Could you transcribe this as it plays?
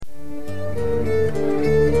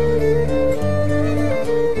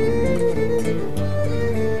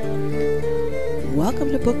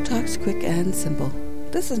Book Talks Quick and Simple.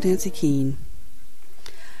 This is Nancy Keene.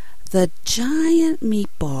 The giant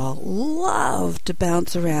meatball loved to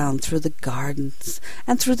bounce around through the gardens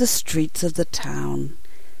and through the streets of the town.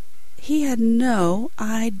 He had no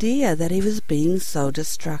idea that he was being so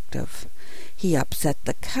destructive. He upset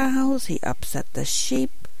the cows, he upset the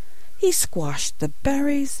sheep, he squashed the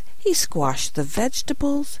berries, he squashed the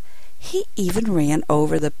vegetables, he even ran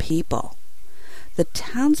over the people. The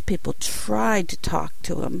townspeople tried to talk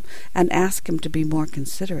to him and ask him to be more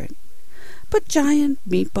considerate. But Giant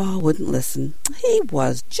Meatball wouldn't listen. He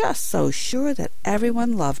was just so sure that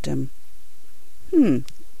everyone loved him. Do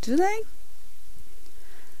they?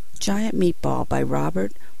 Giant Meatball by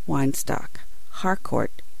Robert Weinstock,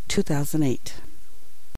 Harcourt, 2008.